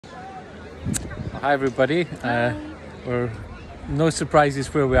Hi everybody. We're no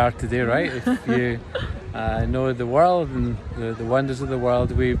surprises where we are today, right? If you know the world and the wonders of the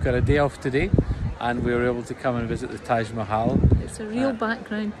world, we've got a day off today and we were able to come and visit the Taj Mahal. It's a real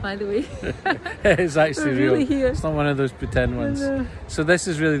background, by the way. It's actually real. Really here. It's not one of those pretend ones. So this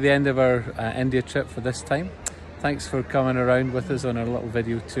is really the end of our India trip for this time. Thanks for coming around with us on our little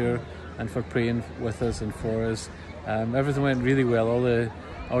video tour and for praying with us and for us. Everything went really well. All the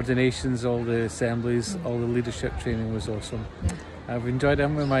ordinations, all the assemblies, all the leadership training was awesome. We've enjoyed it,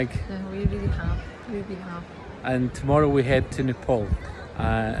 haven't we, Mike? Yeah, we really have. We really have. And tomorrow we head to Nepal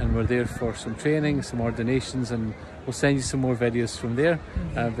and we're there for some training, some ordinations, and we'll send you some more videos from there.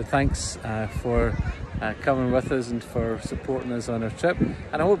 But thanks for coming with us and for supporting us on our trip.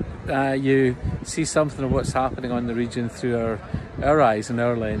 And I hope you see something of what's happening on the region through our eyes and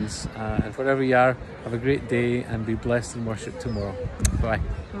our lens. And wherever you are, have a great day and be blessed in worship tomorrow. Bye.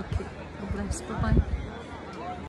 Okay. God bless. Bye-bye.